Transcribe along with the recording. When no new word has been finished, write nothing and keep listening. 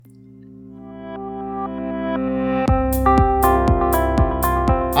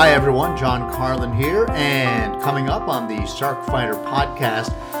Hi everyone, John Carlin here, and coming up on the Sarc Fighter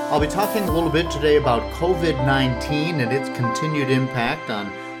podcast, I'll be talking a little bit today about COVID-19 and its continued impact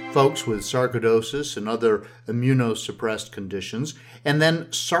on folks with sarcoidosis and other immunosuppressed conditions. And then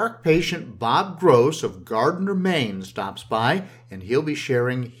Sarc patient Bob Gross of Gardner, Maine stops by, and he'll be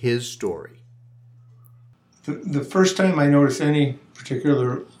sharing his story. The first time I noticed any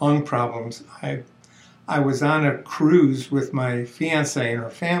particular lung problems, I was on a cruise with my fiancée and her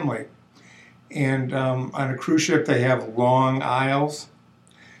family. And on a cruise ship, they have long aisles.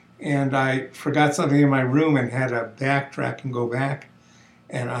 And I forgot something in my room and had to backtrack and go back.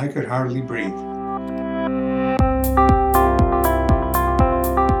 And I could hardly breathe.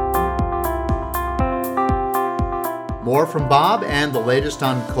 More from Bob and the latest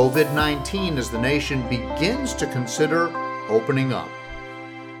on COVID-19 as the nation begins to consider opening up.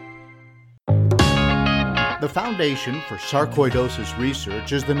 The Foundation for Sarcoidosis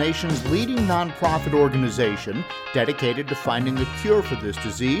Research is the nation's leading nonprofit organization dedicated to finding a cure for this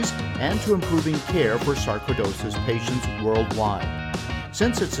disease and to improving care for sarcoidosis patients worldwide.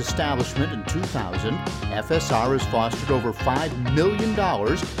 Since its establishment in 2000, FSR has fostered over $5 million in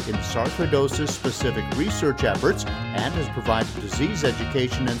sarcoidosis-specific research efforts and has provided disease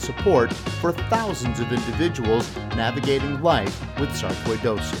education and support for thousands of individuals navigating life with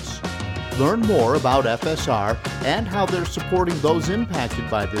sarcoidosis. Learn more about FSR and how they're supporting those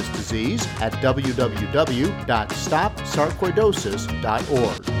impacted by this disease at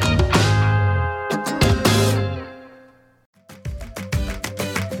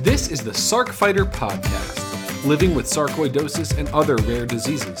www.stopsarcoidosis.org. This is the Sarc Fighter podcast, living with sarcoidosis and other rare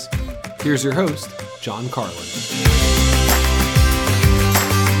diseases. Here's your host, John Carlin.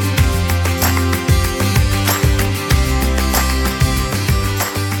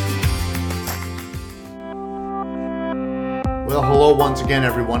 Well, hello once again,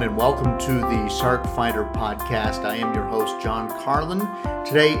 everyone, and welcome to the Sarc Fighter podcast. I am your host, John Carlin.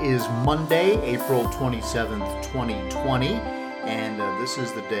 Today is Monday, April 27th, 2020. And this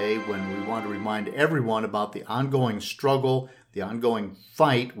is the day when we want to remind everyone about the ongoing struggle, the ongoing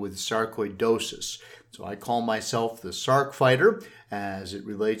fight with sarcoidosis. So I call myself the Sarc Fighter as it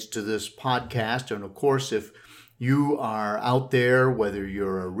relates to this podcast. And of course, if you are out there, whether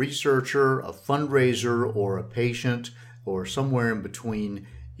you're a researcher, a fundraiser, or a patient, or somewhere in between,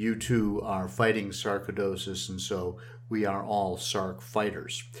 you too are fighting sarcoidosis. And so we are all Sarc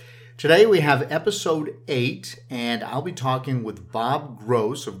Fighters. Today we have episode 8, and I'll be talking with Bob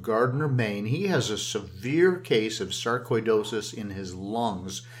Gross of Gardner, Maine. He has a severe case of sarcoidosis in his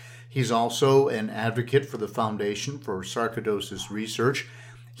lungs. He's also an advocate for the Foundation for Sarcoidosis Research.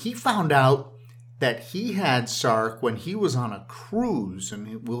 He found out that he had Sarc when he was on a cruise,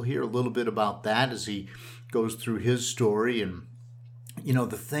 and we'll hear a little bit about that as he goes through his story. And, you know,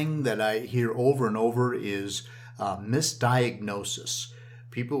 the thing that I hear over and over is misdiagnosis.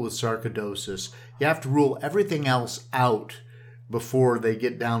 People with sarcoidosis, you have to rule everything else out before they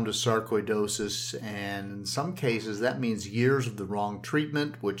get down to sarcoidosis. And in some cases, that means years of the wrong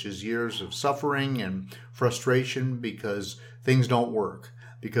treatment, which is years of suffering and frustration because things don't work,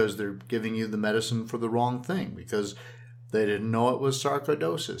 because they're giving you the medicine for the wrong thing, because they didn't know it was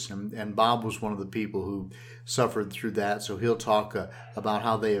sarcoidosis. And Bob was one of the people who suffered through that, so he'll talk about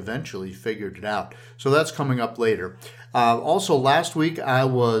how they eventually figured it out. So that's coming up later. Also, last week I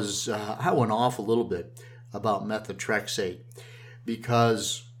went off a little bit about methotrexate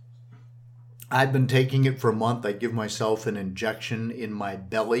because I've been taking it for a month. I give myself an injection in my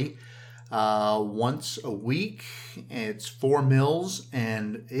belly once a week. It's 4 mils,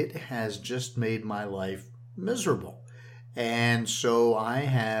 and it has just made my life miserable. And so I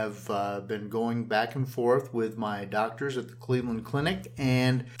have been going back and forth with my doctors at the Cleveland Clinic,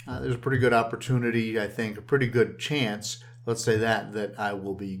 and there's a pretty good opportunity, I think, a pretty good chance, let's say that I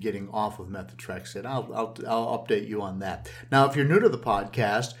will be getting off of methotrexate. I'll update you on that. Now, if you're new to the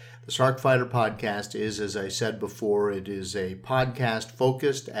podcast, the Sarc Fighter podcast is, as I said before, it is a podcast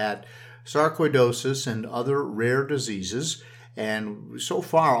focused at sarcoidosis and other rare diseases. And so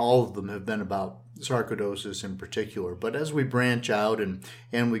far, all of them have been about sarcoidosis in particular. But as we branch out and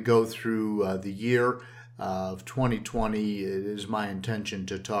we go through the year of 2020, it is my intention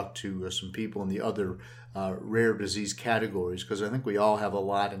to talk to some people in the other rare disease categories, because I think we all have a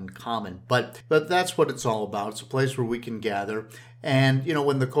lot in common. But that's what it's all about. It's a place where we can gather. And, you know,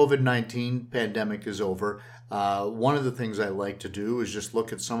 when the COVID-19 pandemic is over, one of the things I like to do is just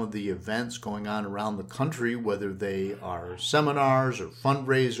look at some of the events going on around the country, whether they are seminars or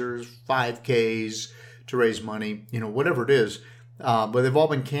fundraisers, 5Ks to raise money, you know, whatever it is, but they've all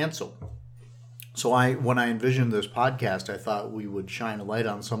been canceled. So when I envisioned this podcast, I thought we would shine a light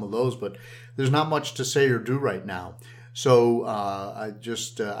on some of those, but there's not much to say or do right now. So I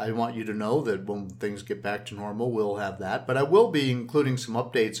want you to know that when things get back to normal, we'll have that. But I will be including some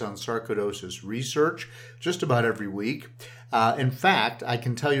updates on sarcoidosis research just about every week. In fact, I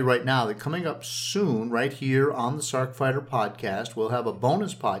can tell you right now that coming up soon, right here on the SarcFighter podcast, we'll have a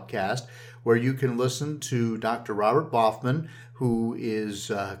bonus podcast where you can listen to Dr. Robert Baughman, who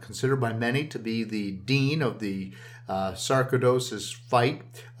is considered by many to be the dean of the sarcoidosis fight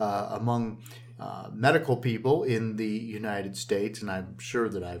among medical people in the United States, and I'm sure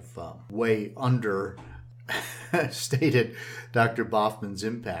that I've way understated Dr. Baughman's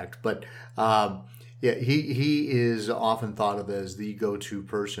impact, but he is often thought of as the go-to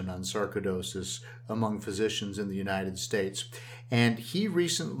person on sarcoidosis among physicians in the United States. And he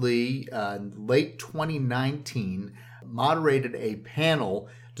recently, late 2019, moderated a panel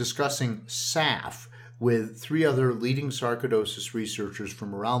discussing SAF with 3 other leading sarcoidosis researchers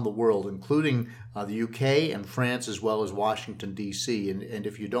from around the world, including the UK and France, as well as Washington, D.C. And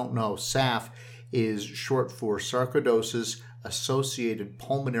if you don't know, SAF is short for sarcoidosis-associated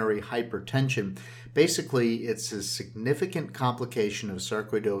pulmonary hypertension. Basically, it's a significant complication of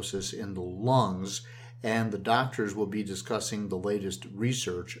sarcoidosis in the lungs, and the doctors will be discussing the latest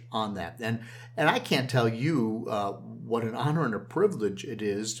research on that. And I can't tell you what an honor and a privilege it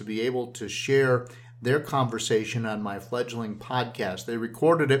is to be able to share their conversation on my fledgling podcast. They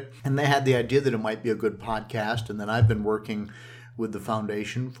recorded it, and they had the idea that it might be a good podcast, and then I've been working with the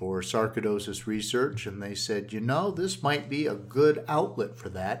Foundation for Sarcoidosis Research, and they said, this might be a good outlet for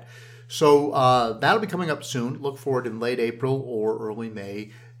that. So that'll be coming up soon. Look for it in late April or early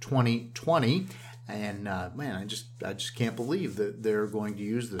May 2020. And I just can't believe that they're going to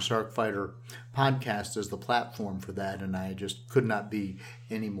use the SarcFighter podcast as the platform for that, and I just could not be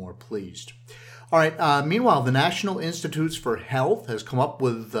any more pleased. All right. Meanwhile, the National Institutes for Health has come up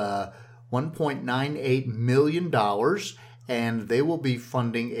with $1.98 million, and they will be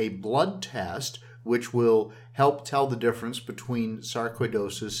funding a blood test which will help tell the difference between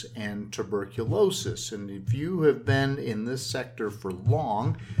sarcoidosis and tuberculosis. And if you have been in this sector for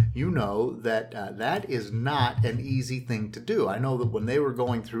long, you know that that is not an easy thing to do. I know that when they were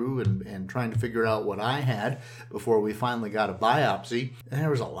going through and trying to figure out what I had before we finally got a biopsy, there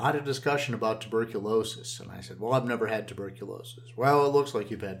was a lot of discussion about tuberculosis. And I said, well, I've never had tuberculosis. Well, it looks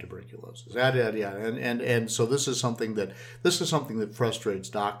like you've had tuberculosis. And so this is something that frustrates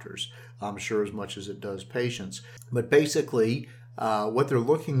doctors, I'm sure, as much as it does patients. But basically, what they're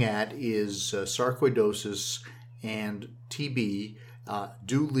looking at is sarcoidosis and TB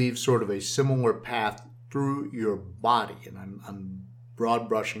do leave sort of a similar path through your body. And I'm broad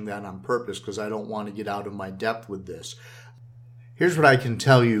brushing that on purpose because I don't want to get out of my depth with this. Here's what I can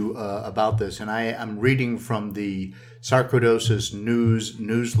tell you about this, and I'm reading from the Sarcoidosis News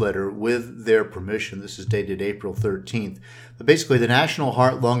newsletter with their permission. This is dated April 13th. But basically, the National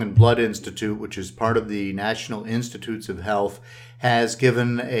Heart, Lung, and Blood Institute, which is part of the National Institutes of Health, has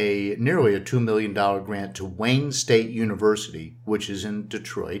given nearly a $2 million grant to Wayne State University, which is in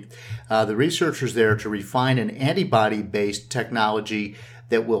Detroit. The researchers there to refine an antibody-based technology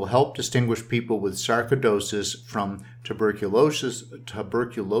that will help distinguish people with sarcoidosis from tuberculosis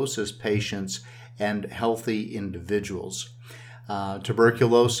patients and healthy individuals.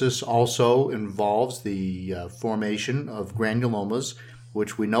 Tuberculosis also involves the formation of granulomas,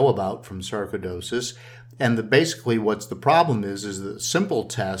 which we know about from sarcoidosis. And basically what's the problem is that simple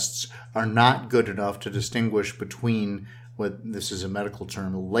tests are not good enough to distinguish between what this is a medical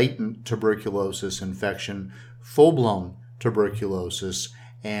term, latent tuberculosis infection, full-blown tuberculosis,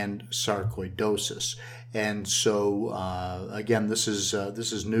 and sarcoidosis. And so, again, this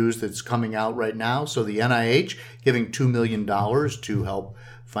is news that's coming out right now. So the NIH giving $2 million to help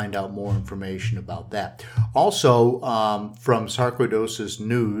find out more information about that. Also, from Sarcoidosis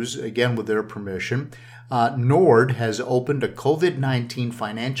News, again with their permission, NORD has opened a COVID-19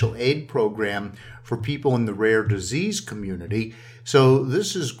 financial aid program for people in the rare disease community. So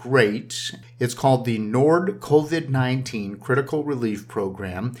this is great. It's called the NORD COVID-19 Critical Relief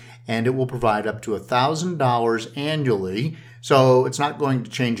Program, and it will provide up to $1,000 annually. So it's not going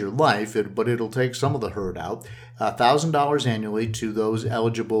to change your life, but it'll take some of the hurt out. $1,000 annually to those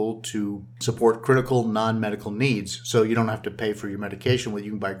eligible to support critical non-medical needs. So you don't have to pay for your medication with it.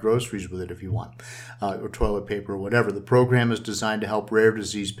 You can buy groceries with it if you want, or toilet paper or whatever. The program is designed to help rare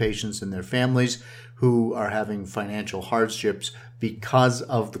disease patients and their families who are having financial hardships because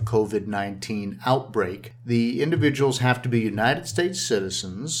of the COVID-19 outbreak. The individuals have to be United States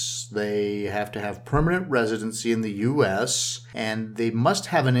citizens. They have to have permanent residency in the U.S., and they must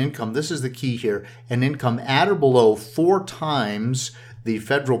have an income, this is the key here, an income at or below 4 times the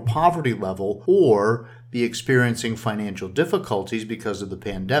federal poverty level, or be experiencing financial difficulties because of the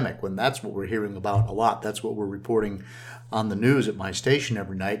pandemic. When that's what we're hearing about a lot. That's what we're reporting on the news at my station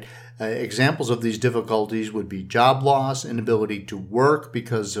every night. Examples of these difficulties would be job loss, inability to work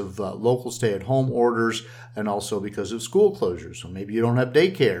because of local stay-at-home orders, and also because of school closures. So maybe you don't have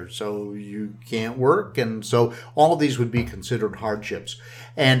daycare, so you can't work, and so all of these would be considered hardships.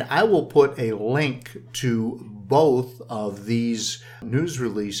 And I will put a link to both of these news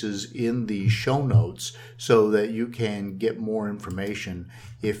releases in the show notes so that you can get more information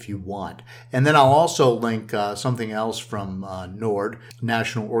if you want. And then I'll also link something else from NORD,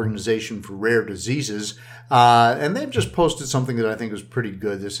 National Organization for Rare Diseases, and they've just posted something that I think is pretty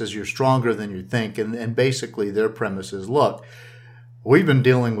good. This says you're stronger than you think, and basically their premise is, look, we've been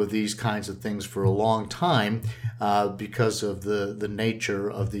dealing with these kinds of things for a long time because of the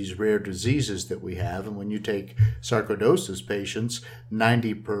nature of these rare diseases that we have. And when you take sarcoidosis patients,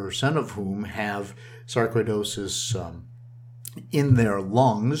 90% of whom have sarcoidosis in their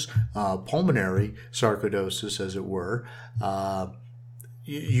lungs, pulmonary sarcoidosis, as it were,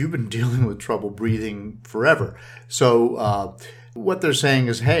 you've been dealing with trouble breathing forever. So what they're saying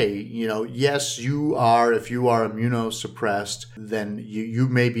is, hey, yes, if you are immunosuppressed, then you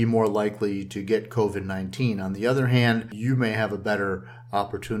may be more likely to get COVID-19. On the other hand, you may have a better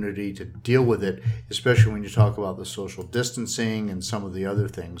opportunity to deal with it, especially when you talk about the social distancing and some of the other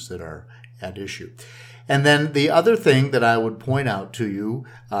things that are at issue. And then the other thing that I would point out to you,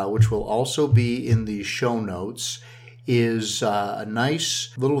 which will also be in the show notes, is a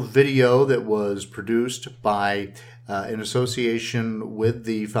nice little video that was produced by in association with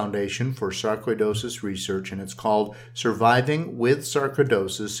the Foundation for Sarcoidosis Research, and it's called Surviving with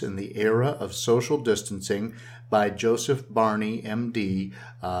Sarcoidosis in the Era of Social Distancing by Joseph Barney, MD,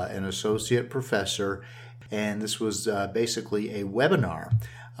 an associate professor. And this was basically a webinar.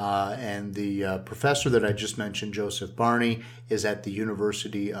 And the professor that I just mentioned, Joseph Barney, is at the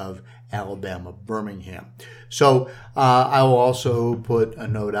University of Alabama, Birmingham. So I will also put a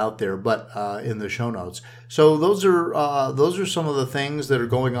note out there, but in the show notes. So those are some of the things that are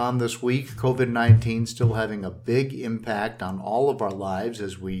going on this week. COVID-19 still having a big impact on all of our lives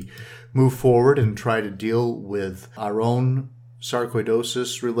as we move forward and try to deal with our own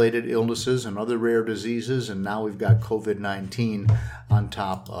sarcoidosis-related illnesses and other rare diseases, and now we've got COVID-19 on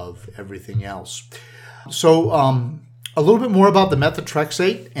top of everything else. So a little bit more about the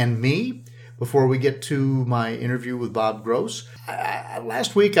methotrexate and me before we get to my interview with Bob Gross.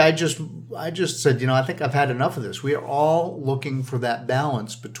 Last week I just said, I think I've had enough of this. We are all looking for that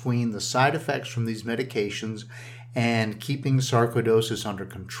balance between the side effects from these medications and keeping sarcoidosis under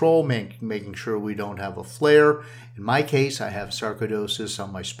control, making sure we don't have a flare. In my case, I have sarcoidosis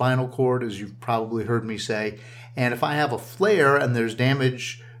on my spinal cord, as you've probably heard me say. And if I have a flare and there's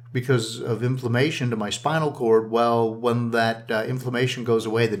damage because of inflammation to my spinal cord, well, when that inflammation goes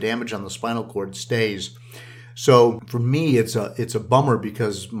away, the damage on the spinal cord stays. So for me, it's a bummer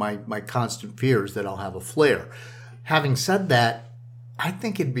because my constant fear is that I'll have a flare. Having said that, I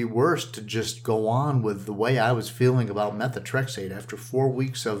think it'd be worse to just go on with the way I was feeling about methotrexate. After 4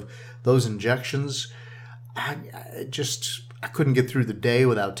 weeks of those injections, I couldn't get through the day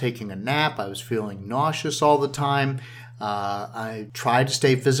without taking a nap. I was feeling nauseous all the time. I try to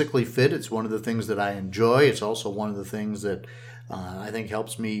stay physically fit. It's one of the things that I enjoy. It's also one of the things that I think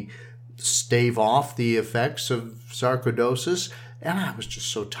helps me stave off the effects of sarcoidosis. And I was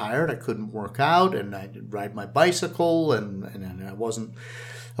just so tired. I couldn't work out, and I'd ride my bicycle, and I wasn't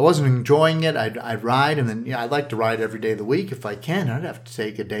enjoying it. I'd ride, and then I'd like to ride every day of the week if I can. I'd have to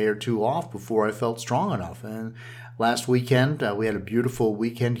take a day or two off before I felt strong enough. And last weekend, we had a beautiful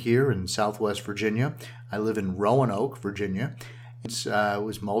weekend here in Southwest Virginia. I live in Roanoke, Virginia. I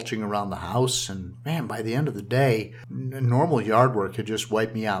was mulching around the house, and man, by the end of the day, normal yard work had just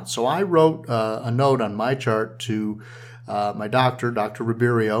wiped me out. So I wrote a note on my chart to my doctor, Dr.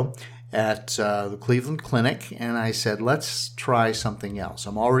 Ribeiro, at the Cleveland Clinic, and I said, let's try something else.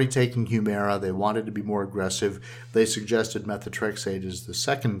 I'm already taking Humira. They wanted to be more aggressive. They suggested methotrexate as the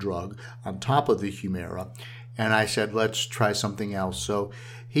second drug on top of the Humira, and I said, let's try something else. So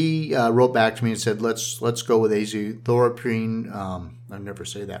he wrote back to me and said, let's go with azathioprine. I never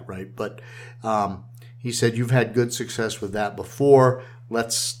say that right, but he said, you've had good success with that before.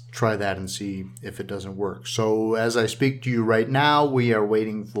 Let's try that and see if it doesn't work. So as I speak to you right now, we are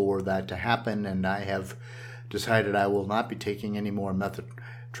waiting for that to happen, and I have decided I will not be taking any more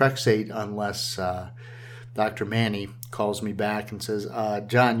methotrexate unless Dr. Manny calls me back and says,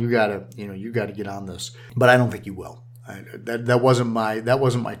 John, you gotta get on this. But I don't think he will. That wasn't my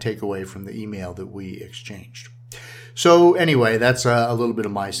takeaway from the email that we exchanged. So anyway, that's a little bit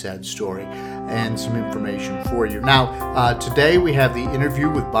of my sad story and some information for you. Now, today we have the interview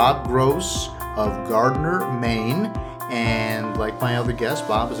with Bob Gross of Gardner, Maine. And like my other guest,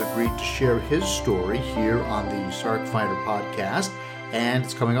 Bob has agreed to share his story here on the Sark Fighter podcast. And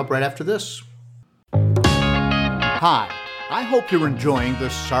it's coming up right after this. Hi, I hope you're enjoying the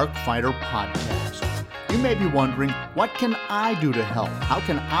Sark Fighter podcast. You may be wondering, what can I do to help? How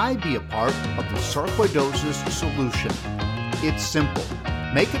can I be a part of the sarcoidosis solution? It's simple.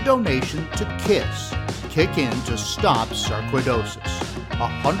 Make a donation to KISS, Kick In to Stop Sarcoidosis.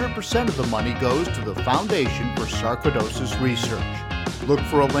 100% of the money goes to the Foundation for Sarcoidosis Research. Look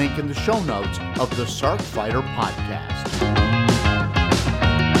for a link in the show notes of the Sark Fighter podcast.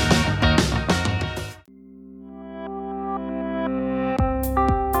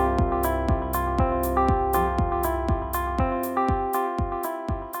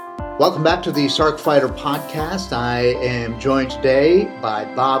 Welcome back to the Sark Fighter podcast. I am joined today by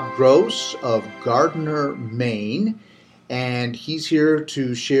Bob Gross of Gardner, Maine, and he's here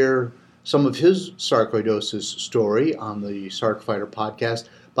to share some of his sarcoidosis story on the Sark Fighter podcast.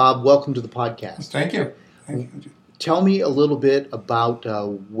 Bob, welcome to the podcast. Thank you. Tell me a little bit about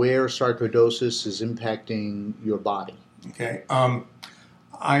where sarcoidosis is impacting your body. Okay.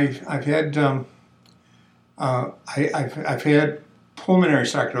 I've had pulmonary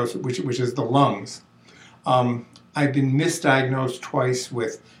sarcoidosis, which is the lungs. I've been misdiagnosed twice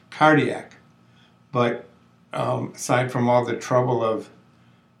with cardiac, but aside from all the trouble of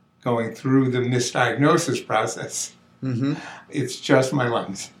going through the misdiagnosis process, it's just my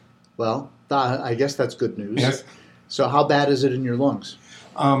lungs. Well, I guess that's good news. Yes. So how bad is it in your lungs?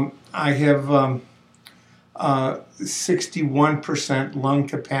 I have 61% lung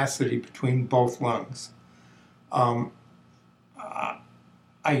capacity between both lungs.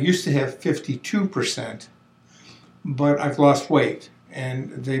 I used to have 52%, but I've lost weight,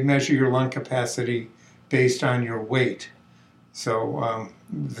 and they measure your lung capacity based on your weight. So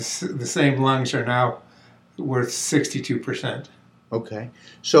the same lungs are now worth 62%. Okay.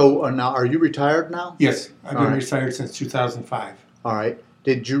 So now, are you retired now? Yes, I've been retired since 2005. All right.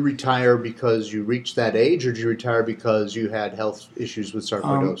 Did you retire because you reached that age, or did you retire because you had health issues with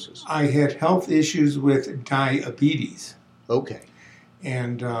sarcoidosis? I had health issues with diabetes. Okay.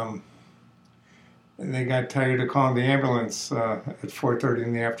 And they got tired of calling the ambulance at 4:30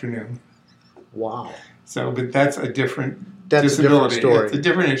 in the afternoon. Wow. So, but that's a different A disability. different story. It's a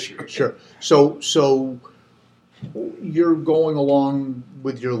different issue. Sure. So you're going along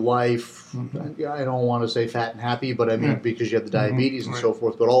with your life. I don't want to say fat and happy, but I mean because you have the diabetes and so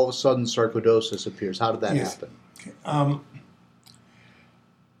forth. But all of a sudden, sarcoidosis appears. How did that happen?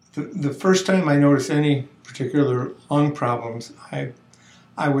 The first time I noticed any particular lung problems,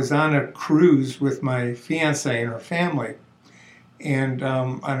 I was on a cruise with my fiancée and her family. And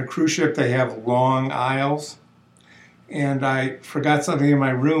on a cruise ship, they have long aisles. And I forgot something in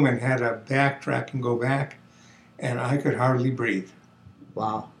my room and had to backtrack and go back. And I could hardly breathe.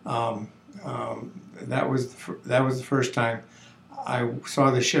 Wow. That was the first time. I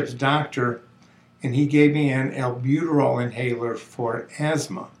saw the ship's doctor, and he gave me an albuterol inhaler for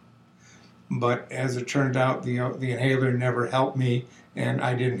asthma. But as it turned out, the inhaler never helped me, and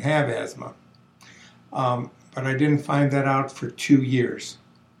I didn't have asthma. But I didn't find that out for 2 years.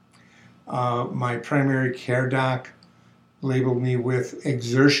 My primary care doc labeled me with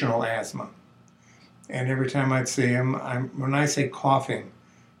exertional asthma. And every time I'd see him, when I say coughing,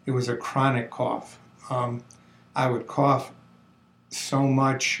 it was a chronic cough. I would cough so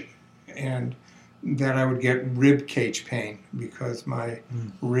much and that I would get rib cage pain because my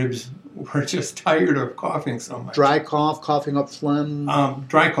ribs were just tired of coughing so much. Dry cough, coughing up phlegm?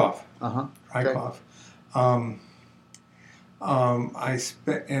 Dry cough. Dry Okay. cough. I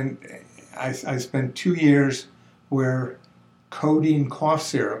spent 2 years where codeine cough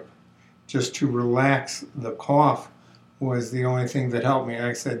syrup, just to relax the cough, was the only thing that helped me. Like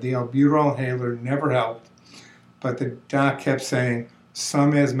I said, the albuterol inhaler never helped, but the doc kept saying,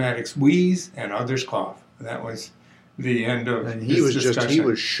 some asthmatics wheeze and others cough. That was the end of his discussion. He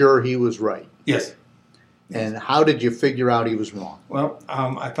was sure he was right. Yes. And how did you figure out he was wrong? Well,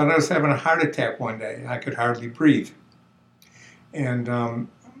 I thought I was having a heart attack one day. I could hardly breathe. And I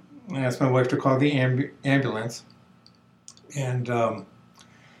asked my wife to call the ambulance. And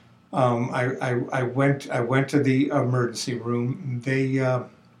I went to the emergency room. They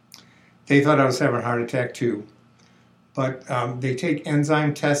thought I was having a heart attack too. But they take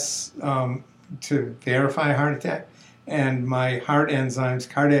enzyme tests to verify a heart attack. And my heart enzymes,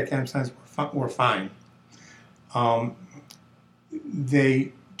 cardiac enzymes, were fine.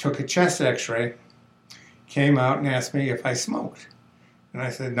 They took a chest x-ray, came out and asked me if I smoked. And I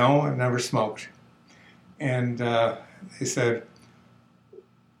said, no, I've never smoked. And they said,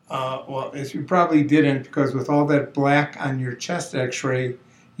 well, you probably didn't, because with all that black on your chest x-ray,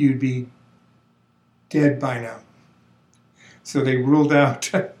 you'd be dead by now. So they ruled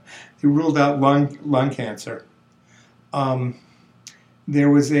out lung cancer. There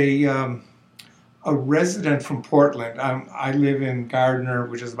was a resident from Portland. I live in Gardner,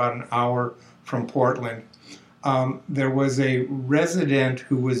 which is about an hour from Portland. There was a resident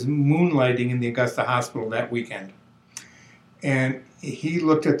who was moonlighting in the Augusta Hospital that weekend. And he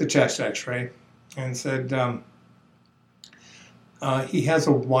looked at the chest x-ray and said, he has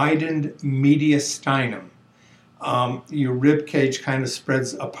a widened mediastinum. Your rib cage kind of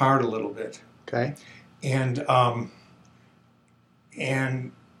spreads apart a little bit. Okay. And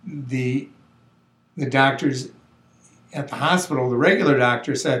the doctors at the hospital, the regular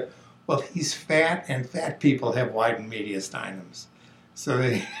doctor said, well, he's fat, and fat people have widened mediastinums. So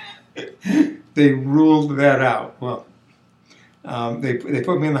they ruled that out. Well, they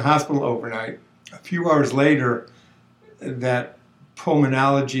put me in the hospital overnight. A few hours later, that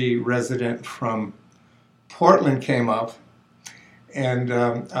pulmonology resident from Portland came up and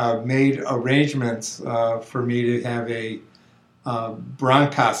made arrangements for me to have a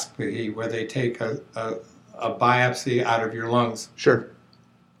bronchoscopy, where they take a biopsy out of your lungs. Sure.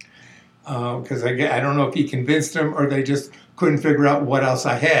 Because I don't know if he convinced him or they just couldn't figure out what else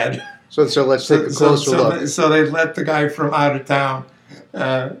I had. So let's take a closer look. So they let the guy from out of town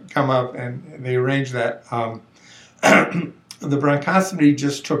come up, and they arranged that. The bronchoscopy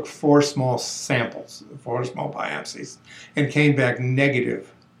just took 4 small samples, 4 small biopsies, and came back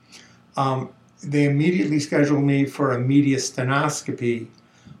negative. They immediately scheduled me for a mediastinoscopy,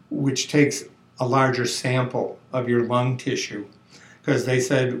 which takes a larger sample of your lung tissue. Because they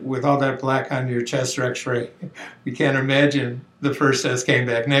said, with all that black on your chest x-ray, we can't imagine the first test came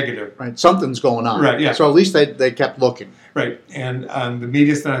back negative. Right, something's going on. Right, yeah. So at least they kept looking. Right, and the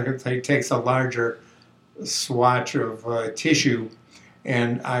mediastinoscopy takes a larger swatch of tissue,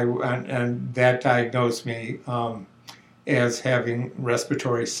 and that diagnosed me as having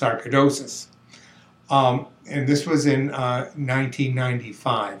respiratory sarcoidosis. And this was in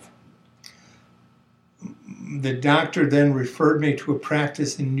 1995. The doctor then referred me to a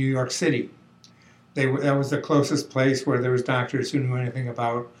practice in New York City. That was the closest place where there was doctors who knew anything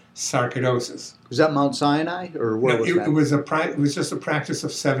about sarcoidosis. Was that Mount Sinai, or where was that? It was just a practice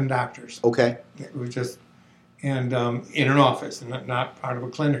of 7 doctors. Okay. It was just, and in an office, and not part of a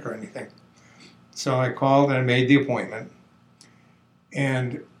clinic or anything. So I called and I made the appointment,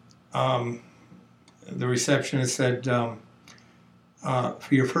 and the receptionist said, for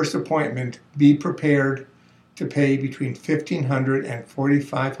your first appointment, be prepared to pay between $1,500 and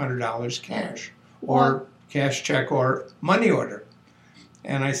 $4,500 cash, or cash check or money order.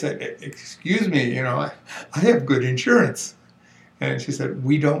 And I said, excuse me, I have good insurance. And she said,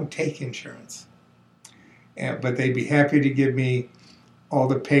 we don't take insurance. But they'd be happy to give me all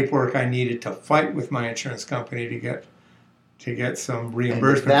the paperwork I needed to fight with my insurance company to get some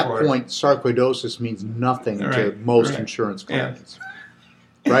reimbursement and for at that it. point, sarcoidosis means nothing to most insurance companies.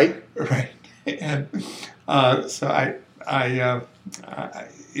 Yeah. Right? Right. And so I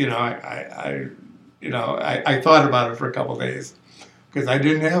thought about it for a couple of days, because I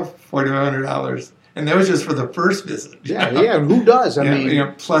didn't have $4,500, and that was just for the first visit. Yeah. Who does? I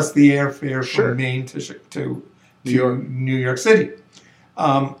mean, plus the airfare sure. from Maine to New York City.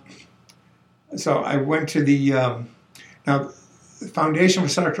 So I went to the now the Foundation for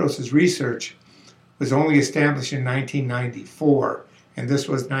Sarcoidosis Research was only established in 1994, and this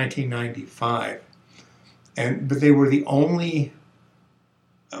was 1995. But they were the only,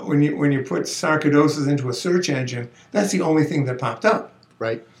 when you put sarcoidosis into a search engine, that's the only thing that popped up.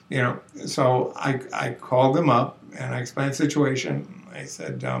 Right. So I called them up and I explained the situation. I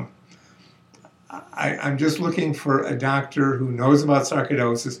said, I'm just looking for a doctor who knows about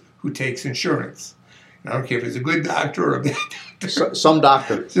sarcoidosis, who takes insurance. I don't care if it's a good doctor or a bad doctor. Some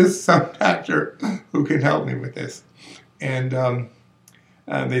doctor. Just some doctor who can help me with this. And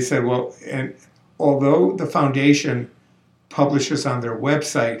they said, well, and although the foundation publishes on their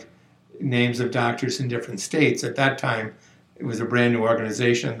website names of doctors in different states, at that time it was a brand new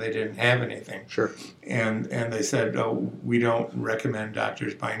organization. They didn't have anything. Sure. And they said, oh, we don't recommend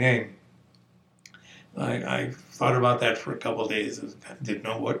doctors by name. I thought about that for a couple of days. I didn't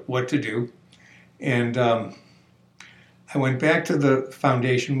know what to do. And I went back to the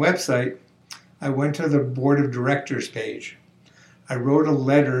foundation website. I went to the board of directors page. I wrote a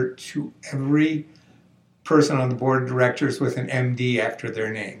letter to every person on the board of directors with an MD after their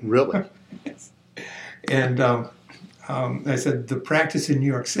name. Really? And I said the practice in New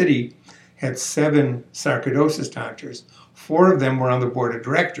York City had 7 sarcoidosis doctors. 4 of them were on the board of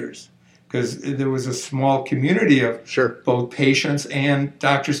directors because there was a small community of both patients and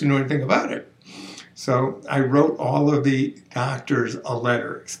doctors who knew anything about it. So I wrote all of the doctors a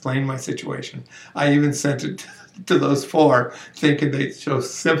letter, explained my situation. I even sent it to those 4, thinking they'd show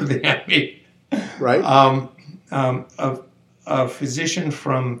sympathy at me. Right. A physician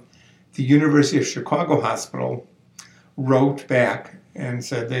from the University of Chicago Hospital wrote back and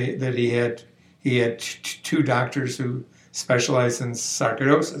said that he had 2 doctors who specialized in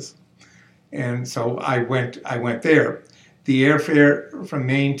sarcoidosis, and so I went there. The airfare from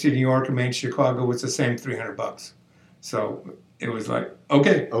Maine to New York or Maine to Chicago was the same, $300. So it was like,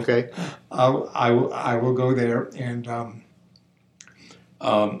 okay, I will go there, and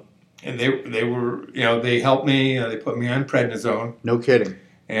they were, they helped me. They put me on prednisone. No kidding.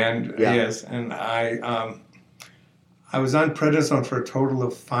 And yes, and I was on prednisone for a total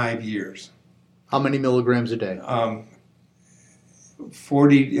of 5 years. How many milligrams a day?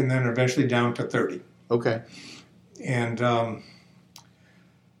 40, and then eventually down to 30. Okay. And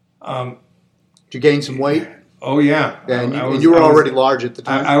did you gain some weight? Oh yeah. Yeah, and you were already large at the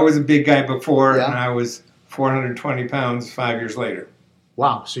time. I was a big guy before, and I was 420 pounds 5 years later.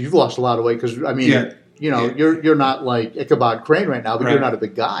 Wow. So you've lost a lot of weight because you're not like Ichabod Crane right now, but you're not a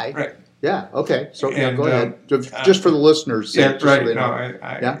big guy. Right. Yeah. Okay. So go ahead. Just for the listeners' sake. Yeah. Right. No,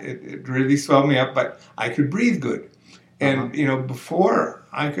 it really swelled me up, but I could breathe good, and before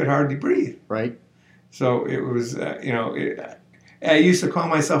I could hardly breathe. Right. So it was, I used to call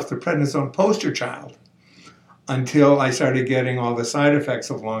myself the prednisone poster child until I started getting all the side effects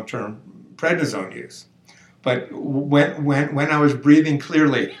of long-term prednisone use. But when I was breathing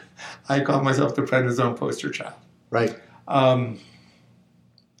clearly, I called myself the prednisone poster child. Right.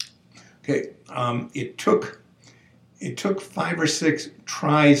 It took 5 or 6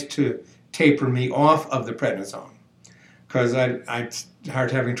 tries to taper me off of the prednisone because I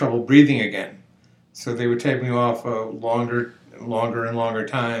started having trouble breathing again. So they would take me off a longer and longer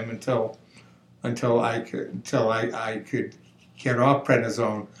time until I could get off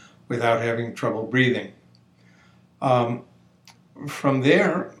prednisone without having trouble breathing. From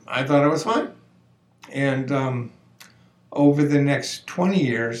there, I thought I was fine. And over the next 20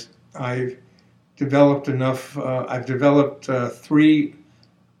 years, I've developed 3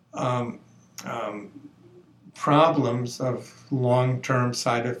 problems of long-term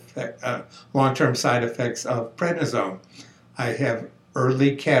side effects of prednisone. I have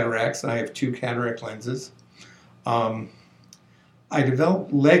early cataracts. I have 2 cataract lenses. I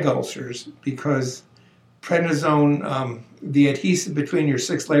developed leg ulcers because prednisone, the adhesive between your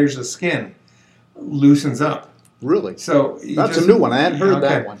 6 layers of skin, loosens up. Really? So that's a new one. I hadn't heard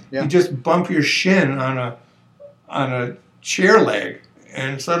that one. Yeah. You just bump your shin on a chair leg,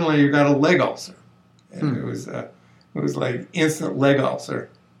 and suddenly you got a leg ulcer. And it was like instant leg ulcer.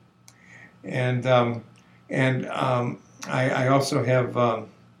 And I also have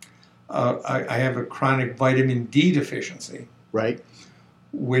I have a chronic vitamin D deficiency. Right.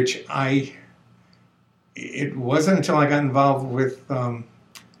 Which it wasn't until I got involved with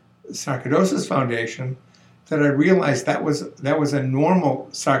Sarcoidosis Foundation that I realized that was a normal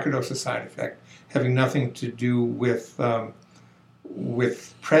sarcoidosis side effect, having nothing to do with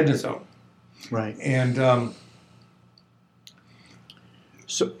prednisone. Right. And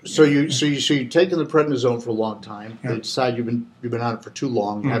so you've taken the prednisone for a long time. Yeah. They decide you've been on it for too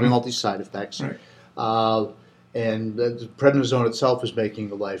long, having all these side effects. Right. And the prednisone itself is making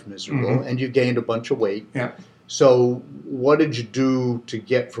your life miserable, and you gained a bunch of weight. Yeah. So what did you do to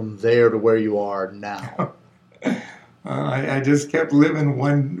get from there to where you are now? I just kept living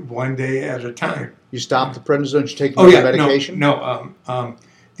one day at a time. You stopped the prednisone? Did you take more medication? No.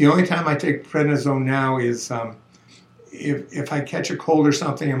 The only time I take prednisone now is if I catch a cold or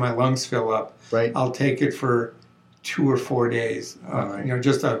something and my lungs fill up. Right. I'll take it for 2 or 4 days. Right.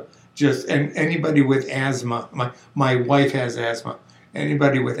 And anybody with asthma. My wife has asthma.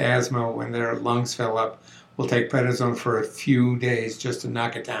 Anybody with asthma, when their lungs fill up, will take prednisone for a few days just to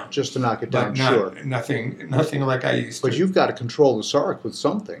knock it down. Just to knock it down, sure. Nothing like I used to. But you've got to control the sarc with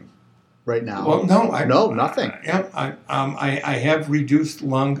something right now. Well, no. Nothing. I have reduced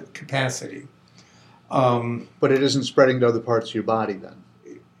lung capacity. But it isn't spreading to other parts of your body then?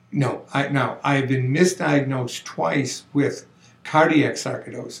 No. I've been misdiagnosed twice with cardiac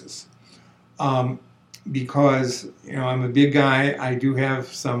sarcoidosis because I'm a big guy. I do have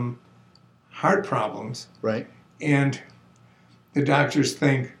some heart problems. Right. And the doctors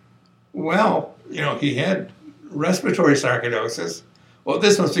think, well, he had respiratory sarcoidosis. Well,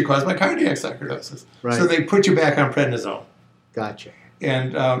 this must be caused by cardiac sarcoidosis. Right. So they put you back on prednisone. Gotcha.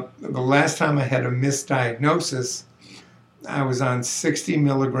 And the last time I had a misdiagnosis, I was on 60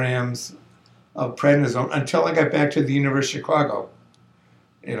 milligrams of prednisone until I got back to the University of Chicago.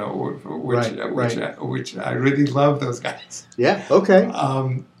 Which I really love those guys. Yeah. Okay.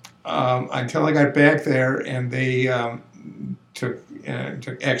 Until I got back there, and they took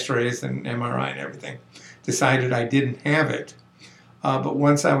X-rays and MRI and everything, decided I didn't have it. But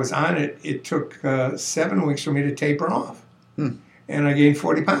once I was on it, it took 7 weeks for me to taper off, and I gained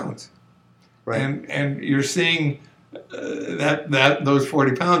 40 pounds. Right. And you're seeing those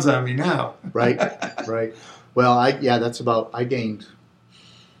 40 pounds on me now. Right. Right. Well, I gained,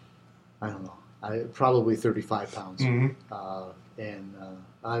 I don't know, probably 35 pounds. I'm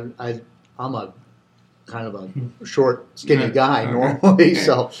a kind of a short, skinny guy normally,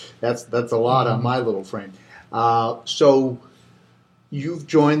 so that's a lot on my little frame. So you've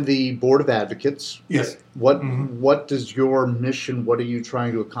joined the Board of Advocates. Yes. What does your mission? What are you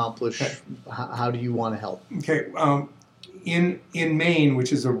trying to accomplish? Okay. How do you want to help? Okay. In Maine,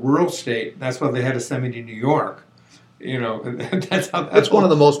 which is a rural state, that's why they had to send me to New York. That's one of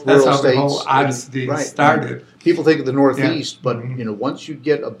the most rural states. The whole odyssey started. People think of the Northeast, but once you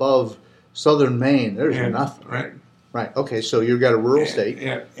get above southern Maine, there's nothing. Right. Right. Okay. So you've got a rural state.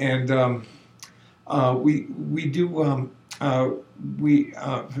 Yeah. And we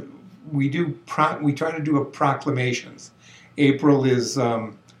try to do proclamations. April is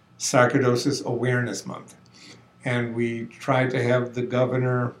Sarcoidosis Awareness Month, and we tried to have the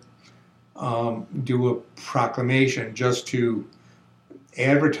governor do a proclamation just to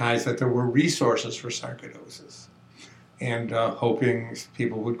advertise that there were resources for sarcoidosis, and hoping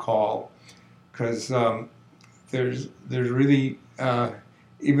people would call, because there's really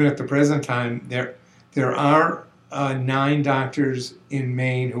even at the present time there are 9 doctors in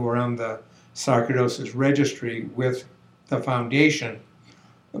Maine who are on the sarcoidosis registry with the foundation,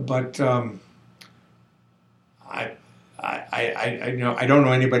 but I don't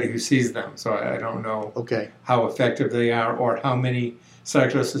know anybody who sees them, so I don't know how effective they are or how many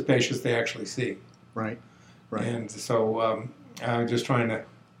sarcoidosis patients they actually see. Right. Right. And so I'm just trying to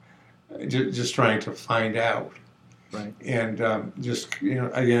find out. Right. And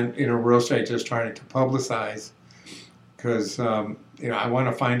again, in a rural state, just trying to publicize, because I want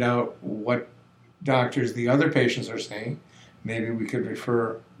to find out what doctors the other patients are seeing. Maybe we could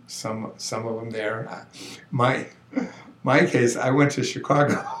refer some of them there. My case, I went to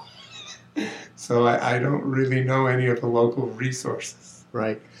Chicago, so I don't really know any of the local resources.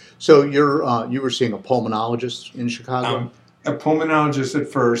 Right. So you were seeing a pulmonologist in Chicago? A pulmonologist at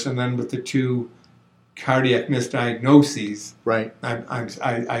first, and then with the 2 cardiac misdiagnoses, right?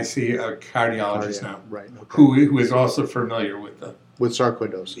 I see a cardiologist now, right? Okay. Who is also familiar with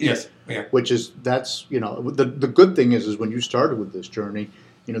sarcoidosis. Yes, yeah. That's the good thing is when you started with this journey,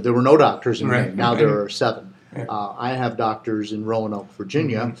 there were no doctors in Maine. Now there are 7. Yeah. I have doctors in Roanoke,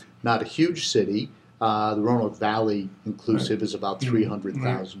 Virginia, not a huge city. The Roanoke Valley inclusive is about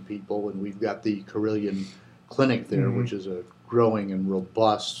 300,000 people, and we've got the Carilion Clinic there, which is a growing and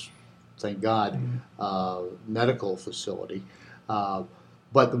robust, thank God, medical facility.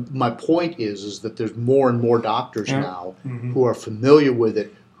 But my point is that there's more and more doctors now who are familiar with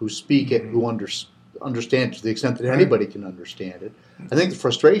it, who speak it, who understand to the extent that anybody can understand it. I think the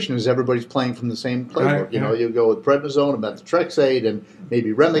frustration is everybody's playing from the same playbook. You go with prednisone and methotrexate and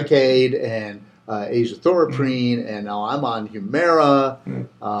maybe Remicade and azathioprine, and now I'm on Humira.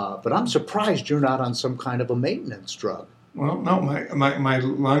 But I'm surprised you're not on some kind of a maintenance drug. Well, no, my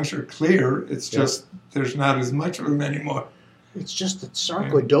lungs are clear. It's just there's not as much of them anymore. It's just that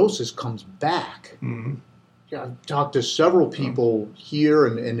sarcoidosis comes back. I've talked to several people here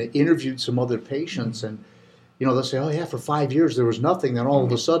and interviewed some other patients, and they'll say, "Oh yeah, for 5 years there was nothing, then all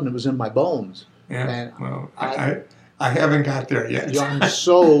of a sudden it was in my bones." Yeah. And well, I haven't got there yet.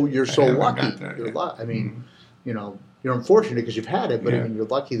 You're so lucky. I mean, you're unfortunate because you've had it, but you're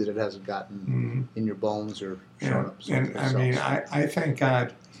lucky that it hasn't gotten in your bones or shown up. And I mean, I thank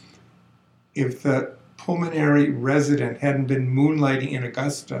God if the pulmonary resident hadn't been moonlighting in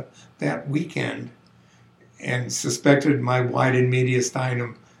Augusta that weekend and suspected my wide and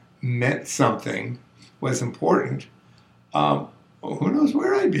mediastinum meant something, was important, who knows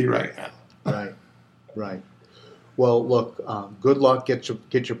where I'd be right now. Right. Well, look, good luck. Get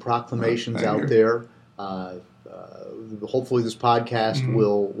your proclamations out there. Hopefully this podcast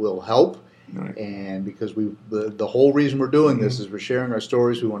will help. Right. And because the whole reason we're doing this is we're sharing our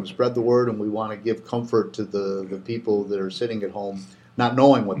stories. We want to spread the word, and we want to give comfort to the people that are sitting at home not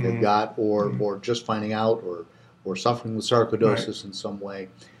knowing what they've got, or just finding out, or suffering with sarcoidosis in some way,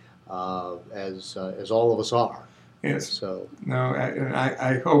 as all of us are. Yes. So no,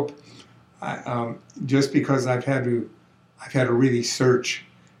 I hope, just because I've had to really search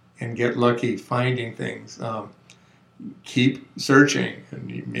and get lucky finding things. Keep searching,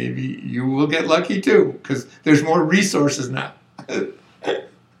 and maybe you will get lucky too, because there's more resources now.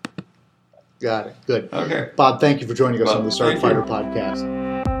 Got it. Good. Okay. Bob, thank you for joining us on the Sarc Fighter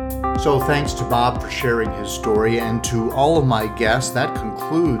podcast. So thanks to Bob for sharing his story, and to all of my guests. That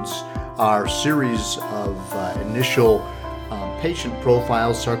concludes our series of initial patient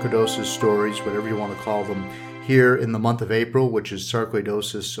profiles, sarcoidosis stories, whatever you want to call them, here in the month of April, which is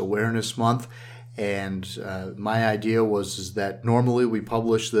Sarcoidosis Awareness Month. And my idea was that normally we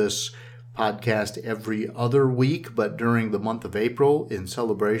publish this podcast every other week, but during the month of April, in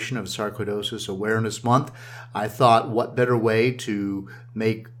celebration of Sarcoidosis Awareness Month, I thought, what better way to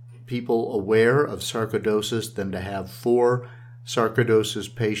make people aware of sarcoidosis than to have 4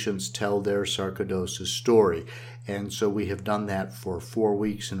 sarcoidosis patients tell their sarcoidosis story. And so we have done that for 4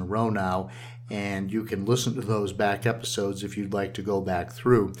 weeks in a row now, and you can listen to those back episodes if you'd like to go back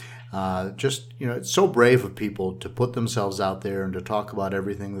through. It's so brave of people to put themselves out there and to talk about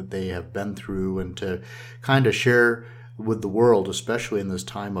everything that they have been through, and to kind of share with the world, especially in this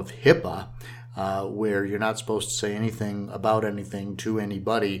time of HIPAA, where you're not supposed to say anything about anything to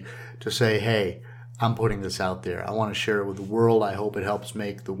anybody, to say, hey, I'm putting this out there. I want to share it with the world. I hope it helps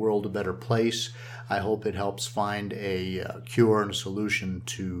make the world a better place. I hope it helps find a cure and a solution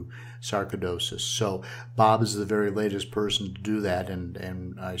to sarcoidosis. So Bob is the very latest person to do that,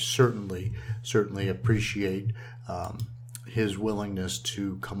 and I certainly appreciate his willingness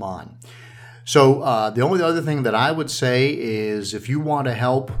to come on. So the only other thing that I would say is, if you want to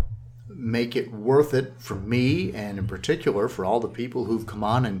help make it worth it for me, and in particular for all the people who've come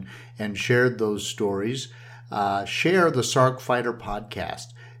on and shared those stories, share the Sarc Fighter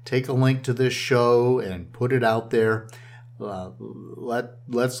podcast. Take a link to this show and put it out there.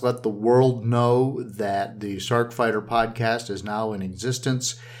 Let's let the world know that the Sarc Fighter podcast is now in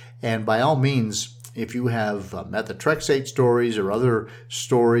existence. And by all means, if you have methotrexate stories or other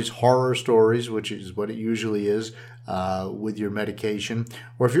stories, horror stories, which is what it usually is, with your medication,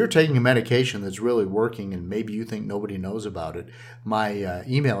 or if you're taking a medication that's really working and maybe you think nobody knows about it, my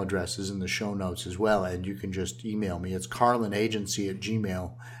email address is in the show notes as well, and you can just email me. It's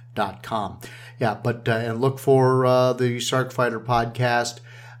carlinagency@gmail.com. Yeah, but and look for the Sarc Fighter podcast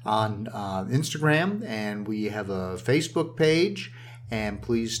on Instagram, and we have a Facebook page. And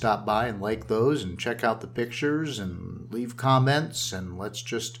please stop by and like those and check out the pictures and leave comments, and let's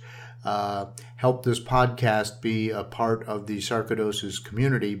just help this podcast be a part of the sarcoidosis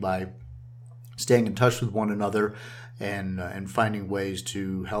community by staying in touch with one another and finding ways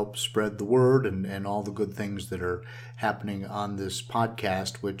to help spread the word and all the good things that are happening on this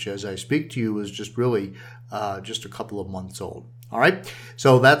podcast, which, as I speak to you, is just really just a couple of months old. All right,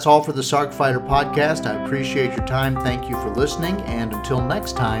 so that's all for the Sarc Fighter podcast. I appreciate your time. Thank you for listening, and until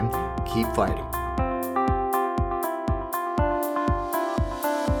next time, keep fighting.